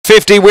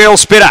50 wheel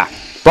spinner.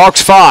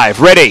 Box 5,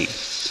 ready.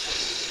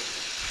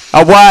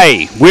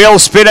 Away, wheel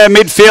spinner,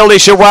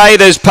 midfieldish away.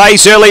 There's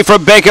pace early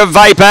from Becca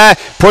Vapor,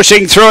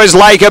 pushing through his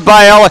Laker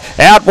Bale.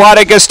 Out wide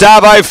at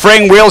Gustavo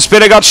Fring. Wheel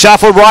spinner got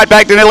shuffled right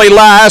back to nearly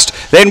last.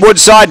 Then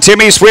Woodside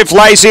Timmy, Swift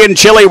Lacey and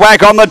Chili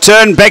Whack on the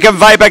turn. Beckham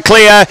Vapor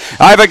clear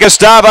over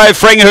Gustavo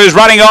Fring, who's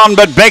running on,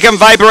 but Beckham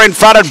Vapor in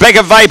front, and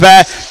Beckham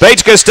Vapor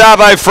beats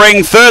Gustavo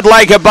Fring. Third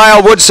Laker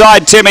Bale,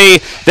 Woodside Timmy,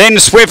 then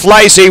Swift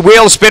Lacey.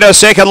 Wheel spinner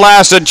second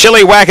last, and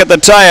Chili Whack at the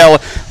tail.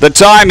 The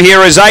time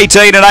here is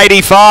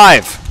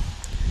 18:85.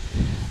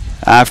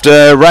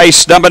 After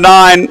race number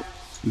 9,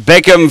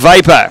 Beckham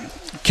Vapor,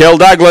 Kel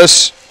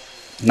Douglas,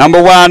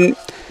 number 1.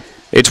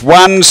 It's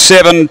 1,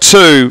 7,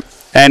 2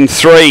 and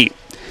 3.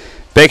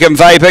 Beckham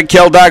Vapor,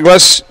 Kel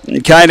Douglas,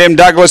 K&M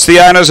Douglas, the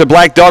owners, a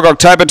Black Dog,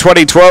 October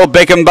 2012.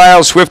 Beckham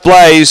Vale, Swift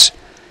Blaze,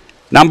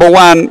 number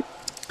 1.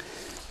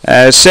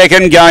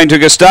 Second going to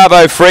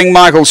Gustavo Fring,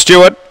 Michael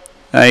Stewart,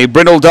 a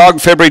Brindle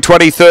Dog, February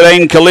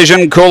 2013.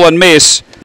 Collision, Cool and Miss.